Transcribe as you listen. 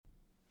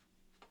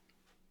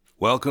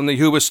Welcome to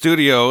Huba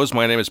Studios.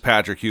 My name is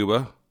Patrick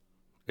Huba.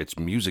 It's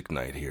music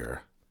night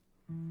here.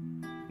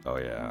 Oh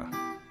yeah.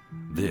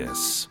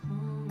 This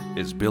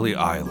is Billie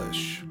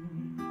Eilish.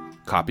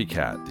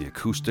 Copycat, the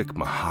acoustic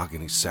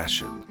mahogany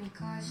session.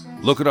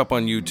 Look it up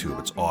on YouTube.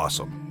 It's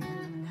awesome.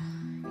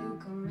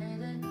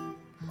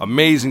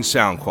 Amazing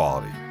sound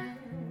quality.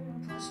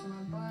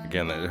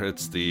 Again,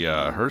 it's the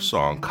her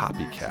song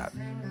Copycat,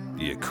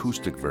 the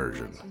acoustic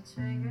version.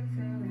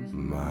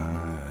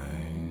 Mine.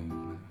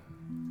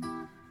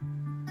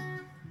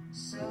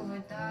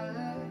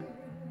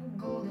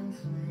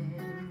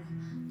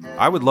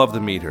 I would love to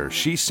meet her.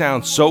 She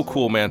sounds so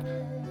cool, man.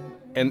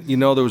 And you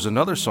know, there was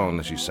another song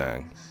that she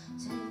sang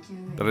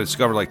that I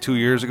discovered like 2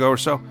 years ago or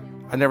so.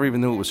 I never even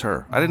knew it was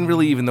her. I didn't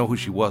really even know who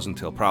she was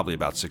until probably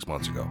about 6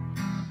 months ago.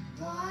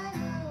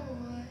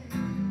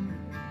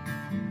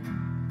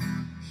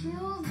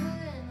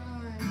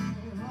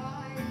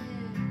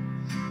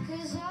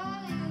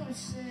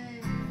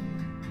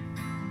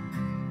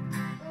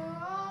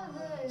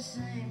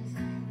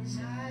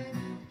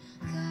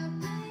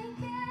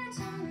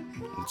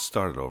 Let's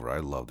start it over. I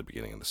love the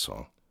beginning of the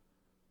song.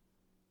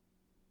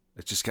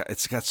 It's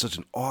got such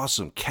an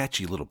awesome,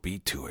 catchy little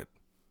beat to it.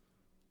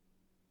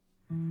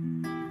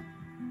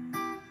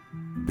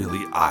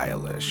 Billie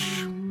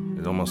Eilish.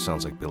 It almost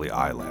sounds like Billie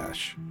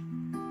Eyelash.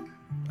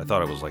 I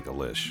thought it was like a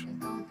lish.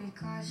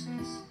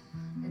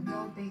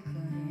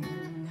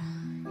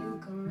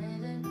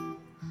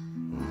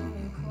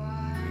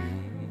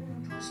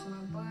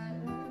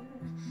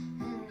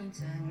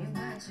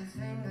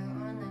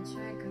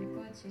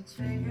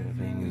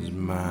 Everything is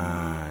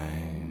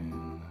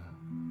mine.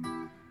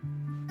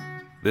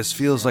 This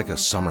feels like a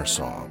summer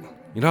song.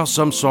 You know how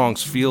some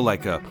songs feel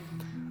like a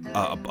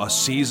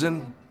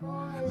season?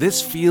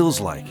 This feels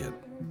like it.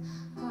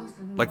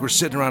 Like we're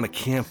sitting around a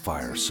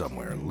campfire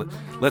somewhere.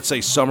 Let's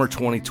say summer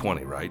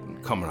 2020, right?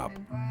 Coming up.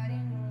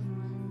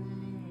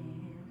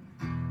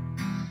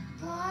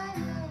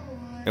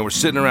 And we're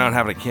sitting around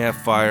having a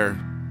campfire,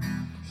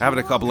 having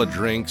a couple of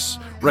drinks,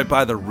 right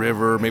by the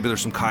river. Maybe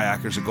there's some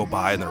kayakers that go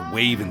by and they're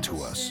waving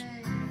to us.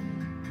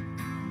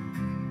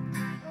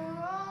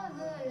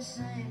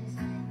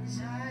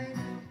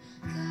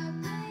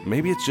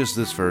 Maybe it's just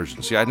this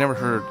version. See, I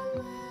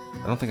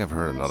don't think I've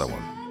heard another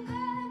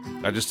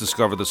one. I just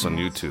discovered this on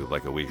YouTube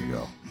like a week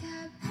ago.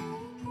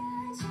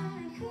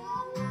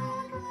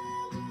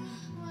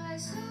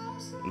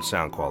 The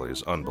sound quality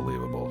is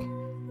unbelievable.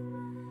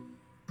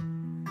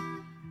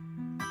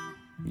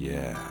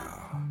 Yeah.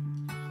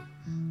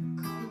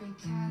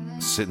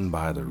 Sitting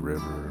by the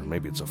river.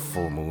 Maybe it's a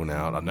full moon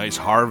out. A nice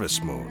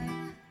harvest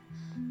moon.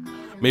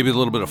 Maybe a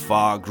little bit of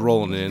fog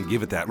rolling in.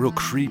 Give it that real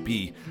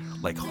creepy,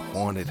 like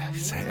haunted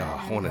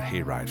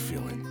hayride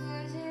feeling.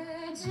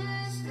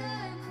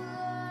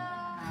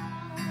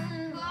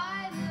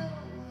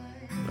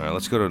 All right,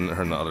 let's go to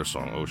her other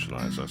song, Ocean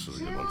Eyes. This is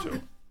a good one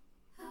too.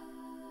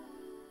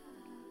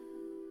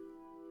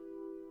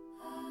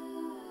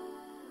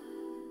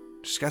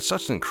 She's got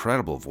such an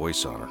incredible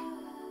voice on her.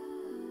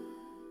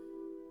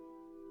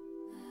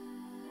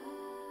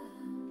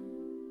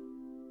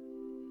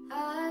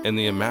 And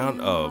the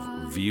amount of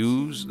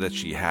views that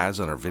she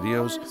has on her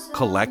videos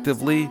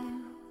collectively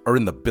are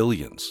in the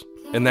billions.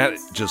 And that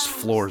just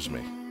floors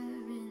me.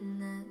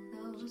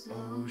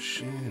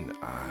 Ocean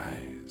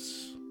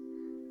eyes.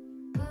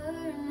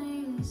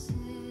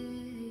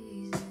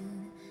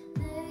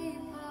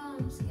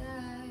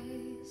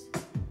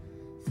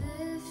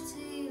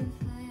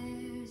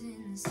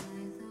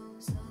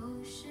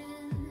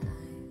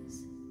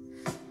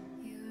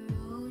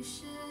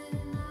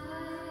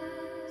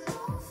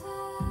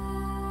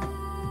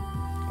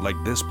 Like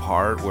this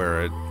part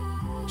where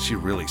she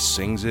really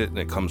sings it and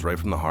it comes right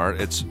from the heart.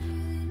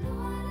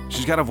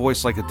 She's got a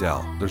voice like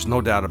Adele. There's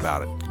no doubt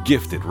about it.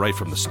 Gifted right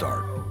from the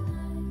start.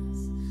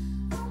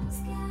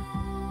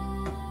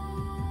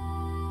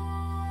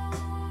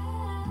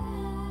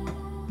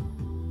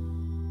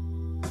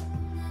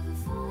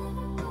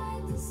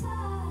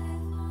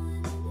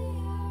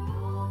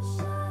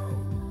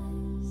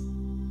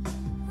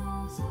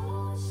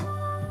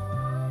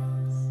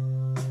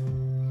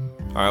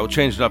 All right, we'll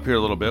change it up here a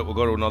little bit. We'll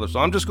go to another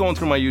song. I'm just going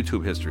through my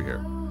YouTube history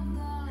here.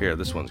 Here,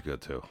 this one's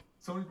good too.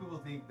 So many people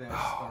think that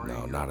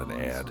no, not an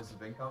ad. Source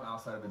of income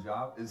outside of a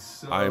job is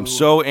so I am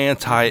so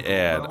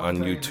anti-ad on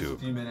YouTube. A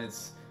few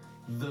minutes,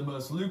 the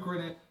most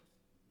lucrative.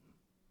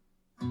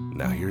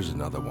 Now here's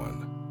another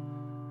one.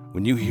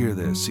 When you hear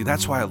this, see,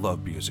 that's why I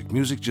love music.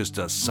 Music just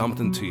does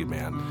something to you,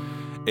 man.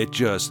 It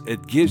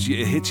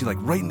hits you like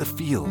right in the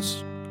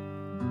feels.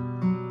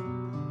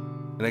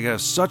 And it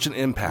has such an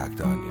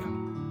impact on you.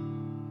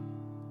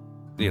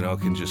 You know,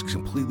 it can just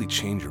completely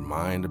change your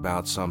mind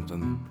about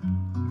something.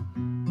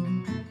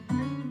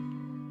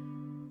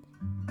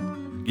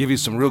 Give you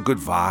some real good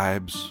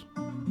vibes.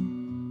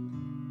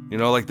 You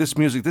know, like this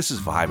music, this is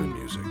vibing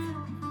music.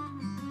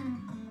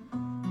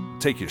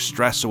 Take your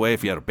stress away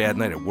if you had a bad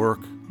night at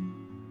work.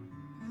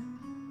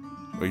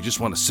 Or you just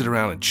want to sit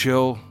around and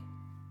chill.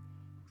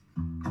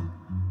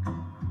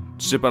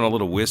 Sip on a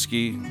little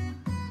whiskey.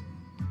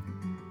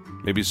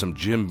 Maybe some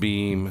Jim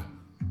Beam.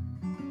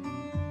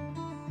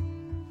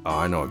 Oh,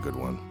 I know a good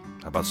one.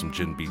 How about some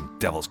Jim Beam?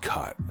 Devil's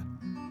Cut.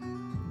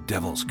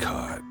 Devil's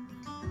Cut.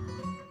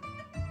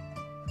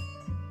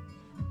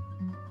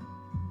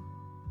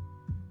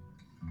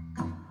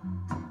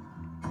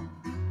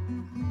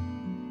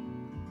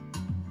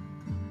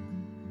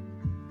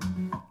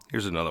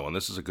 Here's another one.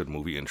 This is a good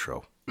movie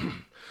intro.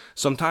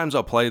 Sometimes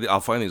I'll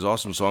find these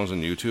awesome songs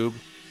on YouTube,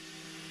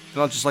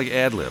 and I'll just like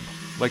ad-lib.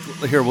 Like,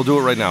 here, we'll do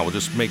it right now. We'll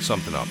just make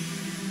something up.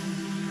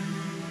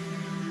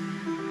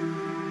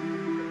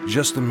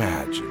 Just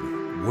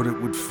imagine what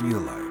it would feel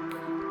like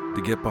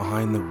to get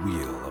behind the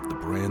wheel of the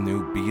brand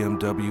new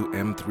BMW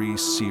M3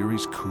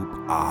 Series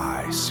Coupe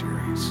I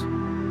Series.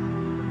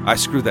 I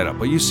screwed that up,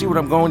 but you see what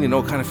I'm going? You know,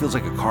 it kind of feels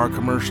like a car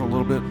commercial a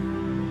little bit.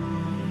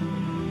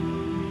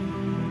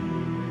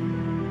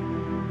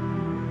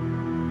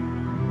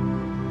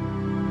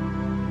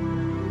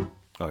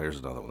 Oh, here's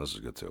another one. This is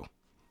good too.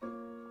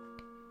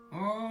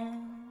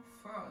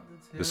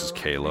 This is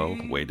Kalo.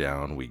 Way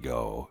down we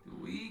go.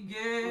 We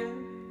get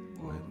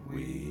what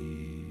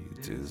we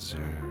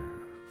deserve.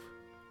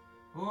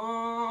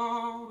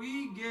 Oh,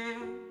 we get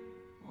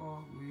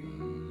what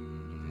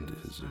we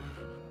deserve.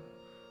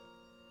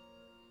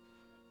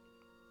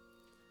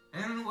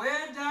 And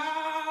way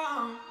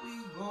down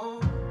we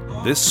go.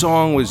 This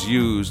song was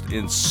used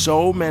in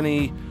so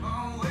many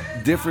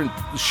different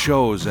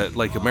shows at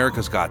like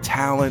America's Got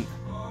Talent.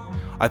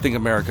 I think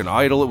American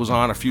Idol, it was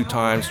on a few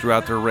times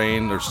throughout their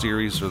reign, their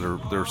series, or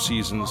their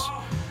seasons.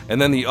 And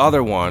then the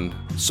other one,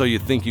 So You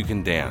Think You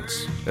Can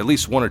Dance, at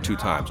least 1 or 2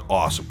 times.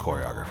 Awesome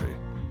choreography.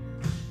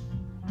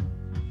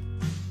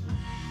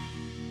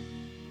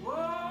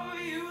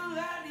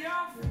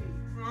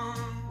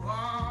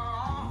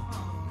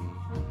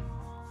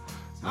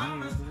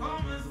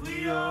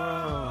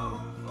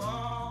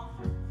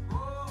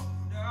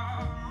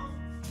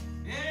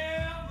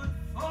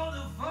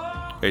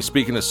 Hey,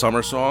 speaking of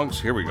summer songs,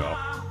 here we go.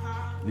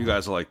 You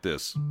guys are like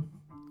this.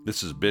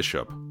 This is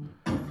Bishop.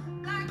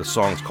 The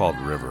song's called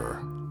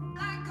River.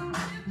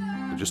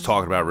 We were just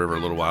talking about River a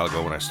little while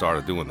ago when I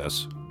started doing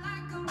this.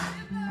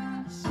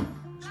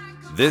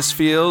 This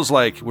feels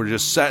like we're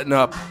just setting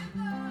up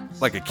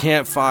like a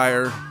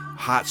campfire,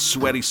 hot,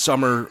 sweaty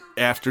summer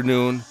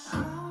afternoon.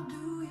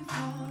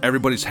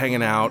 Everybody's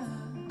hanging out,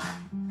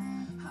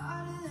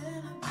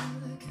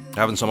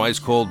 having some ice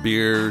cold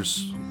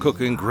beers,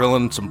 cooking,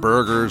 grilling some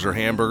burgers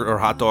or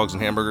hot dogs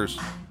and hamburgers.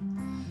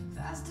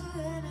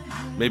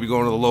 Maybe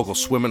going to the local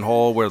swimming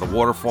hole where the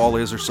waterfall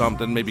is or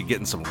something. Maybe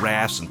getting some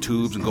rafts and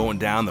tubes and going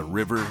down the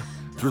river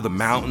through the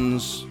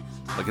mountains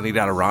like in the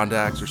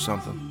Adirondacks or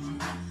something.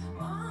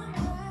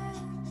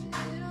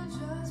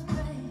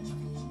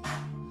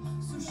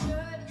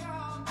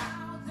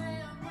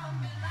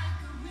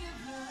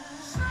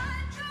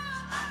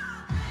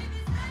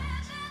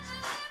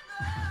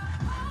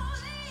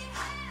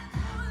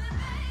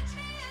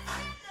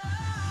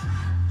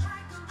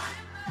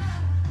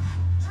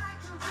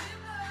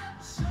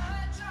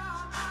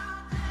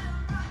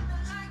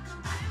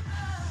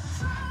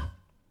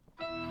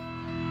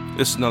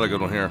 This is another good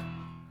one here.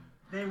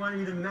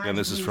 And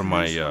this is from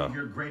my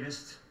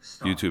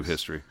YouTube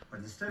history.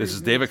 This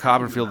is David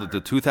Copperfield at the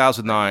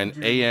 2009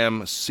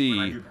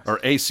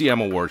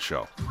 ACM Award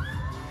Show.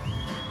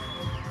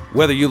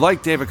 Whether you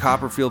like David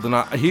Copperfield or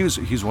not,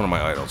 he's one of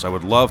my idols. I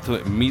would love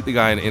to meet the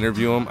guy and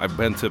interview him. I've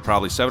been to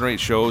probably 7 or 8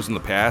 shows in the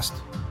past.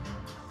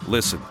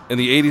 Listen, in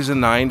the 80s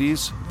and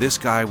 90s, this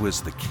guy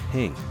was the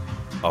king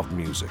of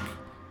music.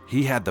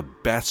 He had the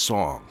best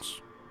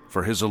songs.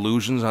 For his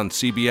Illusions on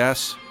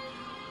CBS,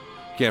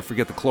 can't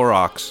forget the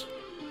Clorox.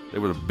 They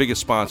were the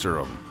biggest sponsor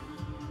of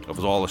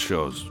all the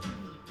shows.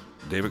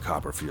 David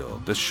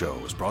Copperfield. This show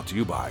is brought to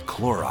you by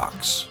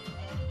Clorox.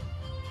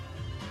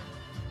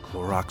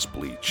 Clorox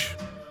bleach.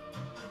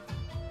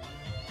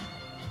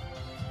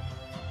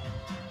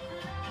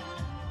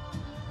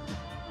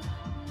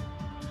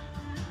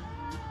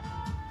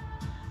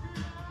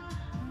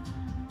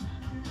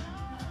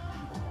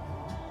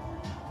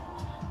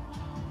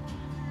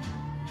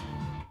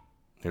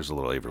 Here's a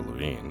little Avril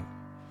Lavigne.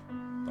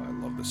 I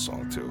love this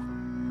song too.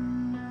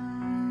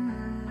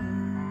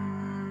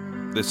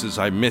 This is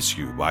I Miss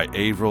You by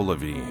Avril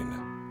Lavigne.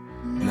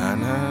 Na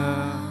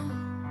na.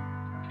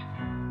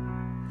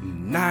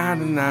 Na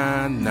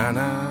na na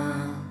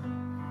na.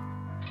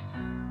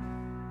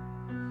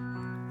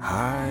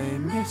 I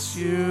miss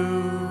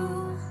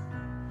you.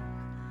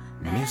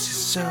 Miss you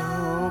so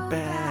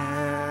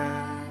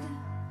bad.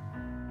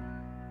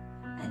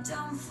 And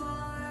don't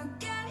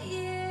forget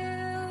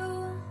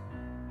you.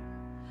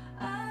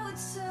 Oh,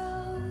 it's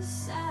so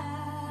sad.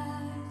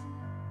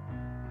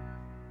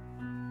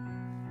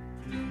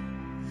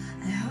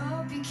 I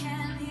hope you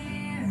can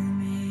hear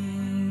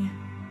me.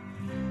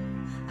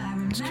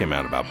 This came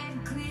out about,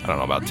 I don't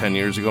know, about 10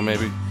 years ago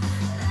maybe.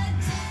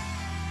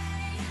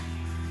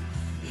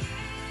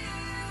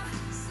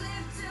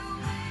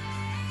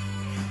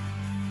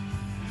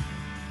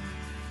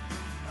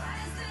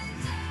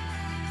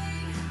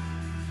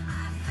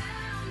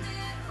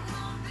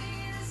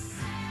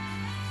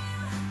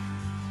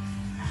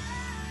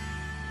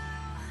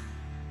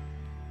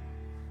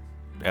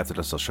 After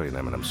this, I'll show you an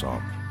Eminem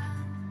song.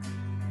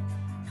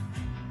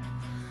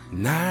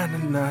 Na na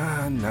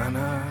na na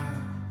na.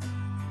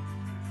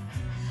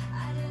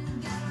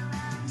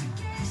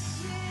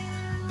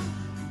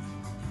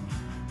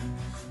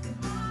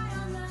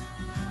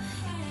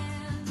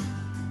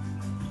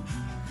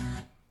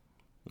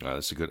 Oh,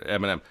 this is a good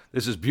Eminem.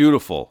 This is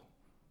beautiful.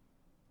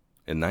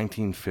 In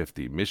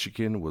 1950,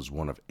 Michigan was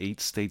one of 8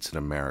 states in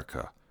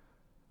America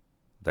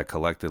that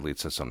collectively, it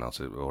says something else,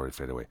 it already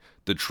faded away.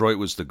 Detroit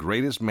was the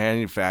greatest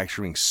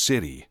manufacturing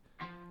city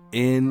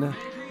in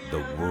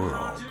the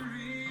world.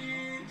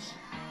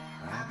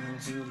 I've been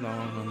too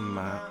long on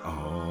my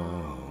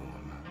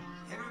own.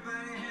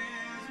 Everybody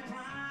has a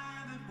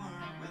private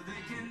world where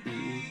they can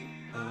be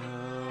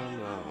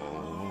alone.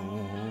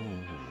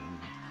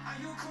 Are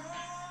you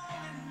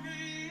calling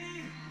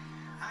me?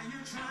 Are you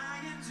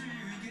trying to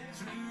get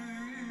through?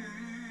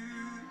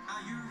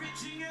 Are you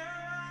reaching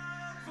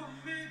out for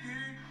me?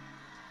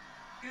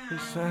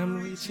 'Cause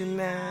I'm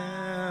reaching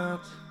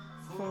out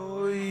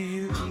for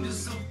you. I'm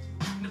just so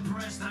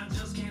depressed, I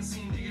just can't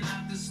seem to get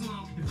out this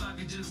slump. If I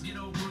could just get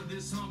over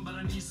this hump, but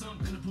I need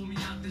something to pull me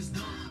out this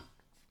dump.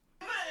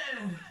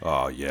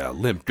 Oh yeah,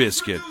 Limp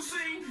Bizkit.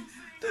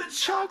 The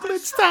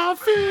chocolate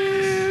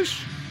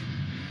starfish.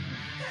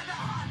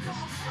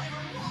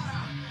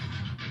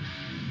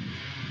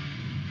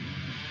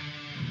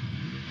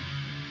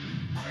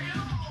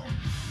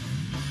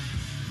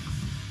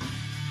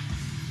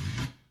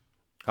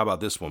 How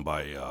about this one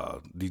by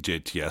DJ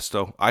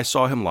Tiesto? I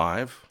saw him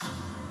live.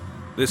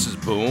 This is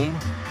Boom.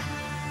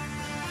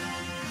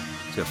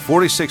 It's got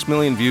 46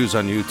 million views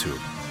on YouTube.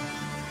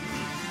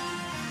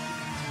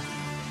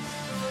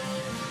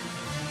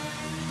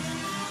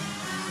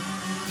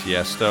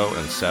 Tiesto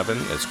and Seven.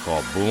 It's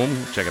called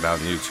Boom. Check it out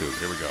on YouTube.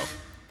 Here we go.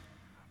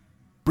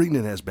 Bring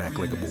that ass back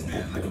like a boom,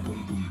 boom, boom,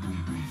 boom, boom.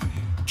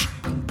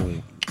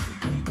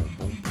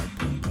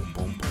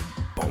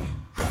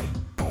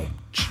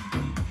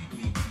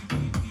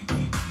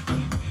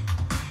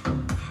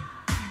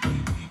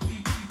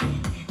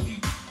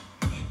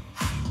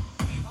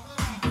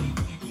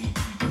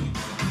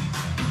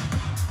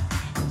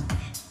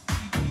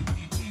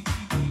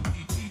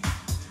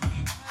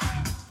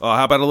 Oh,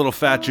 how about a little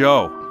Fat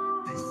Joe?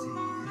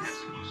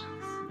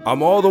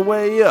 I'm all the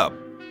way up.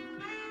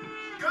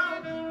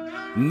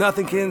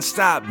 Nothing can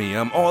stop me.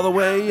 I'm all the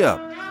way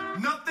up.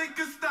 Nothing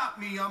can stop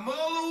me. I'm all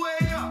the way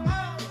up.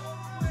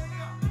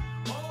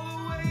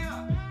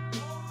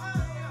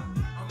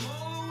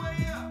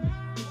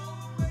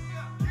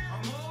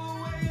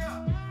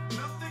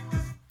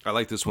 I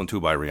like this one too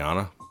by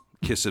Rihanna.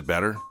 Kiss It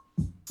Better.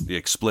 The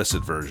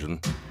explicit version.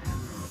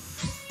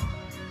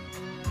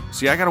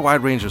 See, I got a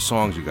wide range of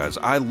songs, you guys.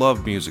 I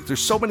love music. There's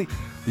so many.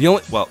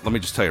 Well, let me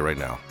just tell you right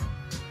now.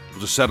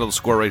 We'll just settle the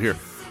score right here.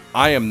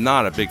 I am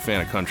not a big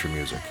fan of country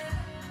music.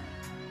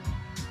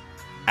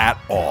 At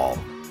all.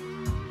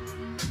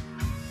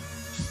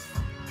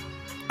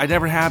 I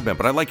never have been,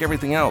 but I like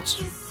everything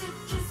else.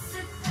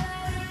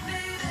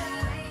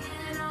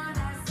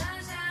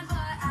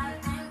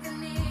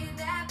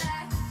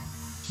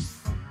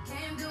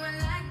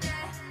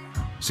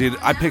 See,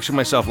 I picture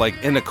myself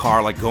like in the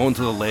car, like going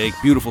to the lake,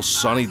 beautiful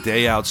sunny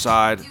day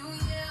outside,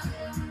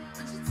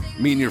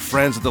 meeting your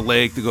friends at the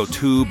lake to go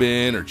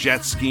tubing or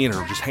jet skiing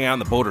or just hang out on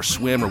the boat or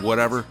swim or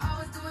whatever.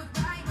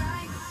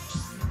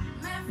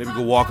 Maybe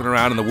go walking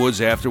around in the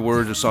woods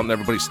afterwards or something.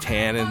 Everybody's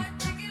tanning,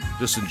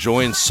 just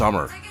enjoying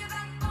summer.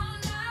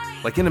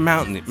 Like in the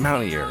mountain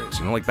areas,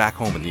 you know, like back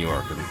home in New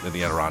York and in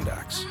the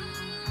Adirondacks.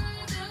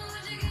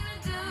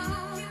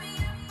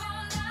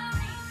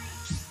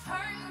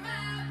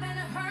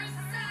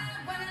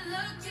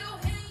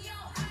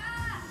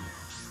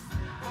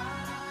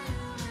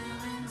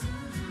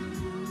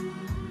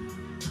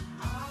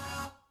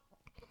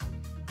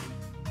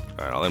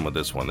 All right, I'll end with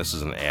this one. This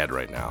is an ad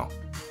right now.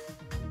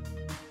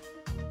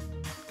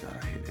 God,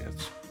 I hate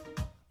ads.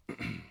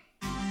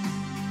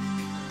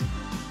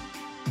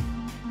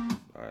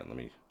 All right, let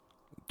me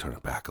turn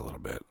it back a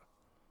little bit.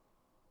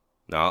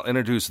 Now I'll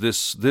introduce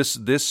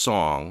this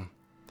song.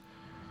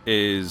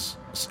 It's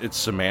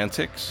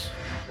semantics.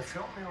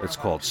 It's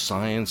called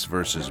Science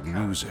versus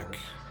Music.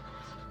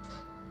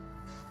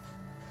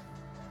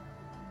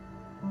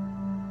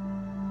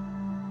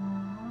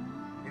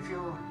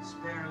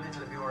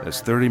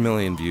 There's 30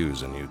 million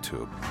views on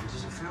YouTube.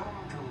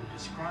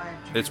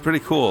 It's pretty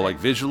cool, like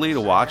visually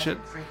to watch it.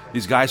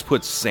 These guys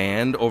put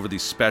sand over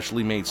these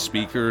specially made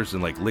speakers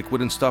and like liquid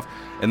and stuff,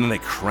 and then they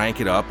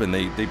crank it up and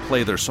they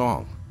play their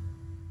song.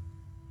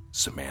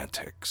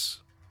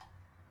 Semantics.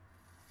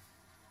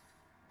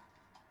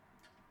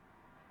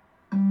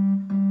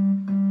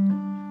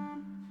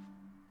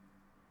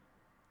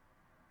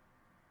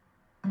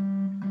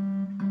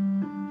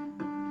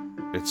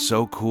 It's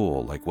so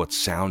cool, like what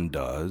sound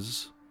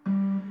does.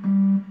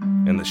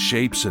 And the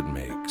shapes it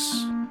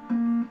makes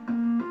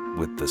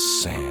with the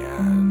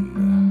sand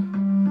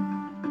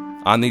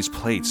on these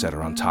plates that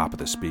are on top of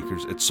the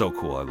speakers. It's so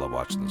cool. I love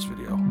watching this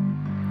video.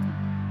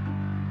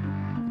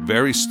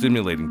 Very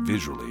stimulating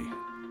visually.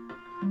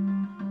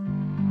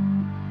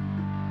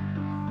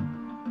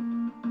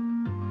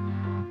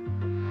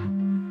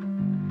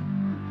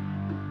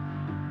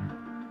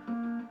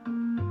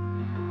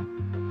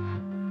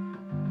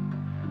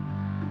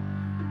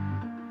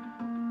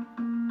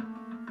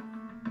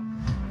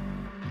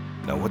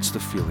 Now, what's the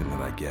feeling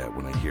that I get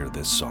when I hear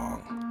this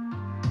song?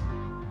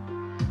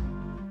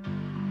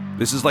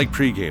 This is like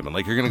pre-gaming.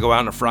 Like you're going to go out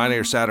on a Friday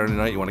or Saturday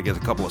night. You want to get a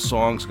couple of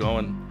songs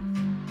going,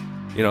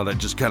 you know, that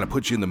just kind of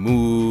put you in the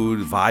mood,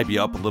 vibe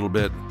you up a little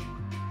bit.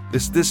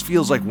 This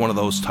feels like one of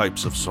those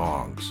types of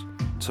songs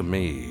to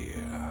me.